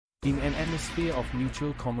In an atmosphere of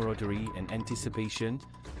mutual camaraderie and anticipation,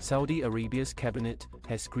 Saudi Arabia's cabinet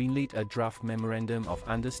has greenlit a draft memorandum of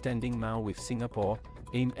understanding with Singapore,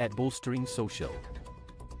 aimed at bolstering social,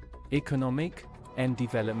 economic, and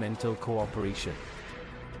developmental cooperation.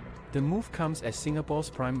 The move comes as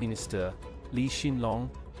Singapore's Prime Minister, Lee Hsien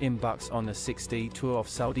Loong, embarks on a 6-day tour of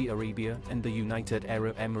Saudi Arabia and the United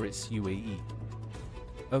Arab Emirates (UAE).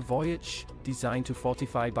 A voyage designed to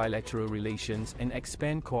fortify bilateral relations and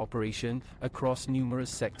expand cooperation across numerous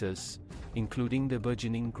sectors, including the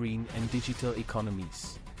burgeoning green and digital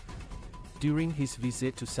economies. During his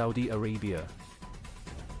visit to Saudi Arabia,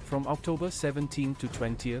 from October 17 to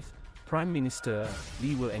 20, Prime Minister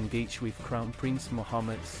Lee will engage with Crown Prince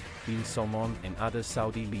Mohammed bin Salman and other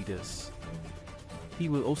Saudi leaders. He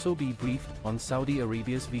will also be briefed on Saudi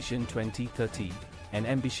Arabia's Vision 2030, an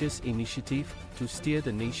ambitious initiative to steer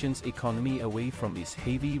the nation's economy away from its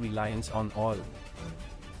heavy reliance on oil,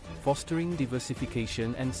 fostering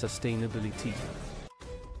diversification and sustainability.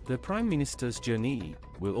 The Prime Minister's journey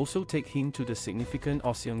will also take him to the significant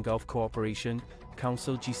ASEAN Gulf Cooperation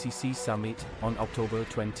Council (GCC) summit on October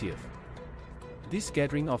 20. This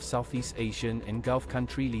gathering of Southeast Asian and Gulf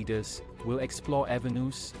country leaders will explore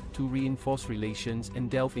avenues to reinforce relations and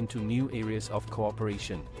delve into new areas of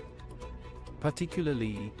cooperation,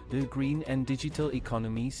 particularly the green and digital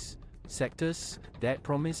economies, sectors that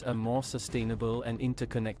promise a more sustainable and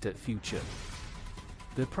interconnected future.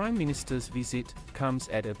 The Prime Minister's visit comes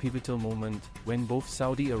at a pivotal moment when both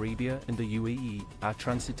Saudi Arabia and the UAE are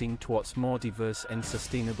transiting towards more diverse and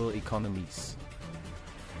sustainable economies.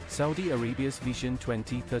 Saudi Arabia's Vision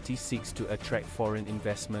 2030 seeks to attract foreign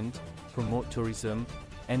investment, promote tourism,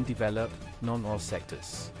 and develop non-oil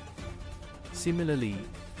sectors. Similarly,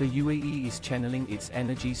 the UAE is channeling its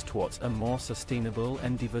energies towards a more sustainable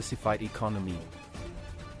and diversified economy,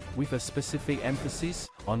 with a specific emphasis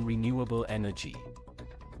on renewable energy.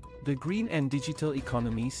 The green and digital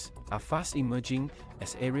economies are fast emerging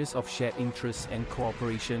as areas of shared interest and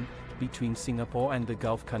cooperation between Singapore and the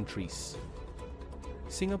Gulf countries.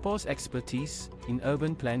 Singapore's expertise in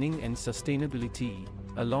urban planning and sustainability,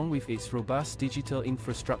 along with its robust digital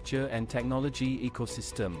infrastructure and technology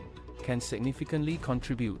ecosystem, can significantly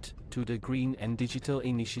contribute to the green and digital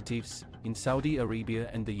initiatives in Saudi Arabia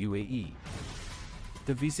and the UAE.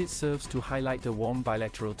 The visit serves to highlight the warm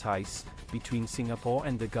bilateral ties between Singapore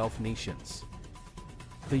and the Gulf nations.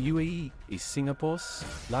 The UAE is Singapore's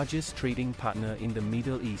largest trading partner in the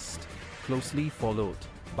Middle East, closely followed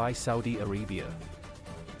by Saudi Arabia.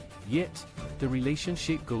 Yet, the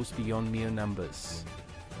relationship goes beyond mere numbers.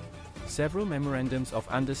 Several memorandums of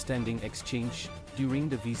understanding exchanged during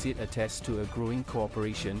the visit attest to a growing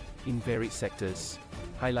cooperation in varied sectors,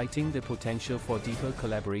 highlighting the potential for deeper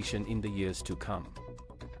collaboration in the years to come.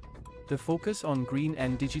 The focus on green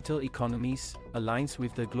and digital economies aligns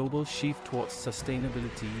with the global shift towards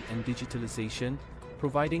sustainability and digitalization,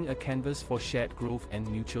 providing a canvas for shared growth and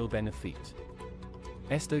mutual benefit.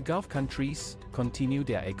 As the Gulf countries continue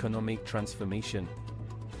their economic transformation,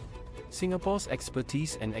 Singapore's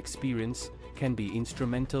expertise and experience can be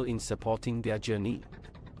instrumental in supporting their journey.